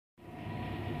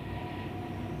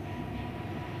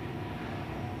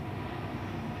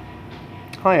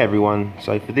Hi everyone,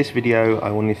 so for this video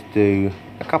I wanted to do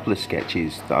a couple of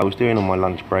sketches that I was doing on my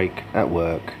lunch break at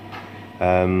work,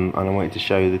 and I wanted to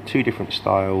show the two different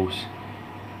styles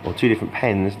or two different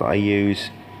pens that I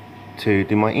use to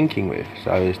do my inking with.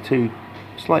 So there's two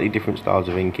slightly different styles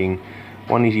of inking.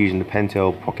 One is using the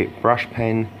Pentel pocket brush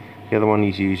pen, the other one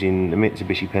is using the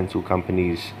Mitsubishi Pencil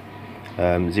Company's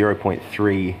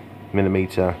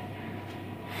 0.3mm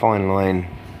fine line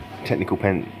technical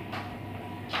pen.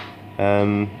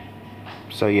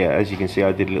 So yeah, as you can see,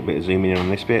 I did a little bit of zooming in on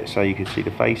this bit so you can see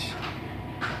the face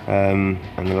and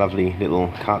the lovely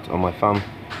little cut on my thumb.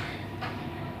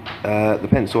 The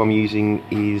pencil I'm using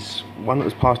is one that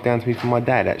was passed down to me from my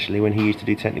dad actually when he used to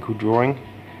do technical drawing.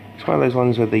 It's one of those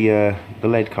ones where the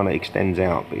lead kind of extends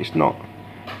out, but it's not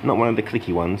one of the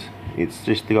clicky ones. It's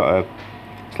just got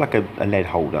it's like a lead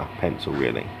holder pencil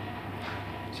really.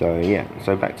 So yeah,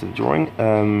 so back to the drawing.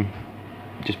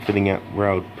 Just filling out where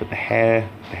I would put the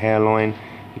hairline,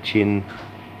 the chin,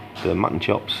 the mutton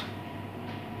chops.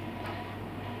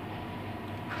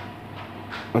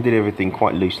 I did everything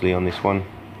quite loosely on this one,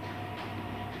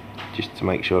 just to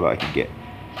make sure that I could get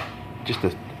just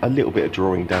a little bit of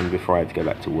drawing done before I had to go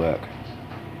back to work.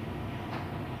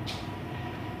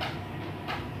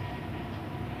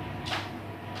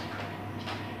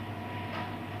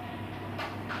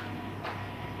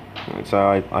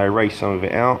 So I erase some of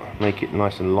it out, make it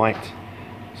nice and light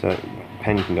so the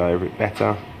pen can go over it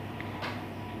better.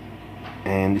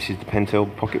 And this is the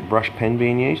Pentel pocket brush pen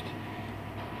being used.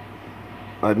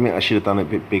 I admit I should have done it a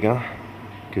bit bigger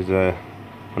because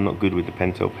I'm not good with the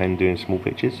Pentel pen doing small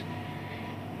pictures.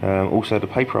 Also the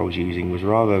paper I was using was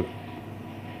rather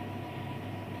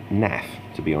naff,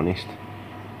 to be honest.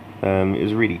 It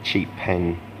was a really cheap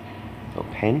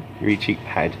really cheap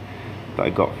pad that I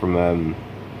got from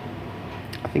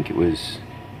I think it was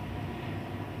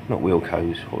not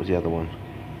Wilco's. What was the other one?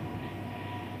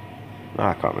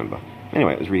 I can't remember.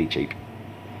 Anyway, it was really cheap.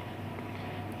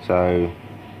 So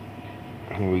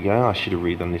here we go. I should have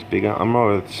really done this bigger. I'm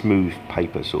more a smooth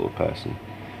paper sort of person.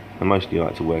 I mostly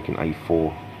like to work in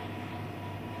A4.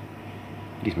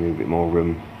 Gives me a bit more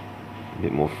room, a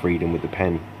bit more freedom with the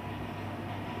pen.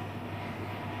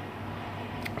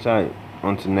 So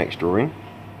on to the next drawing.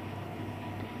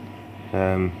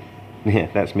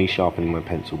 Yeah, that's me sharpening my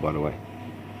pencil, by the way.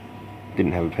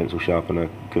 Didn't have a pencil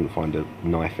sharpener, couldn't find a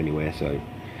knife anywhere, so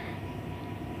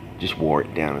just wore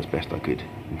it down as best I could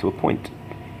into a point.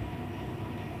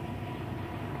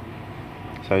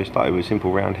 So started with a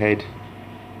simple round head,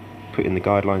 put in the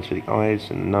guidelines for the eyes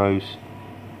and the nose,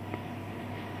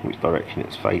 which direction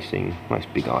it's facing. Nice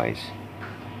big eyes,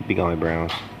 big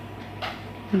eyebrows,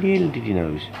 little diddy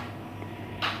nose.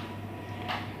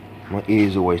 My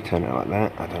ears always turn out like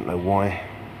that, I don't know why,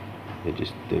 they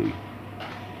just do.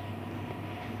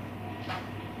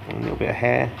 And a little bit of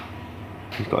hair.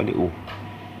 He's got a little,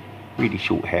 really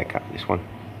short haircut, this one.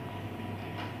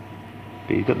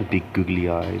 But he's got the big googly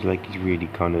eyes, like he's really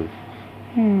kind of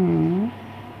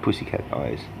pussycat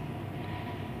eyes.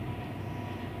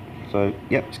 So,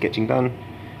 yep, sketching done.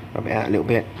 Rub it out a little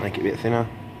bit, make it a bit thinner.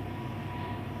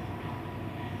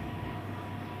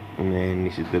 And then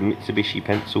this is the Mitsubishi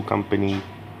Pencil Company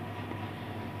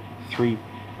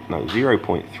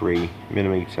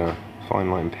 0.3mm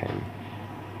fine line pen.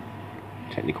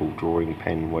 Technical drawing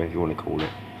pen, whatever you want to call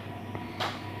it.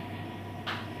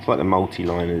 It's like the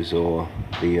multi-liners or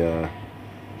the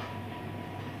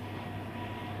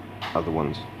other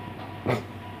ones.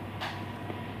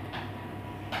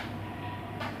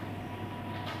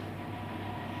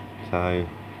 So,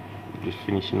 just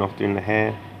finishing off doing the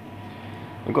hair.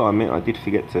 I've got to admit, I did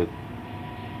forget to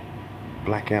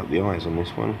black out the eyes on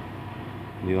this one.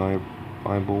 The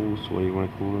eyeballs, what do you want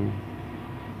to call them.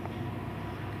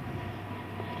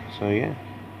 So yeah,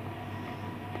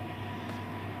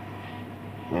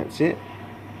 that's it.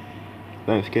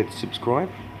 Don't forget to subscribe,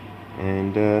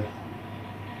 and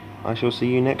I shall see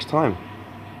you next time,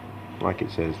 like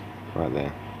it says right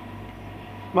there.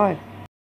 Bye.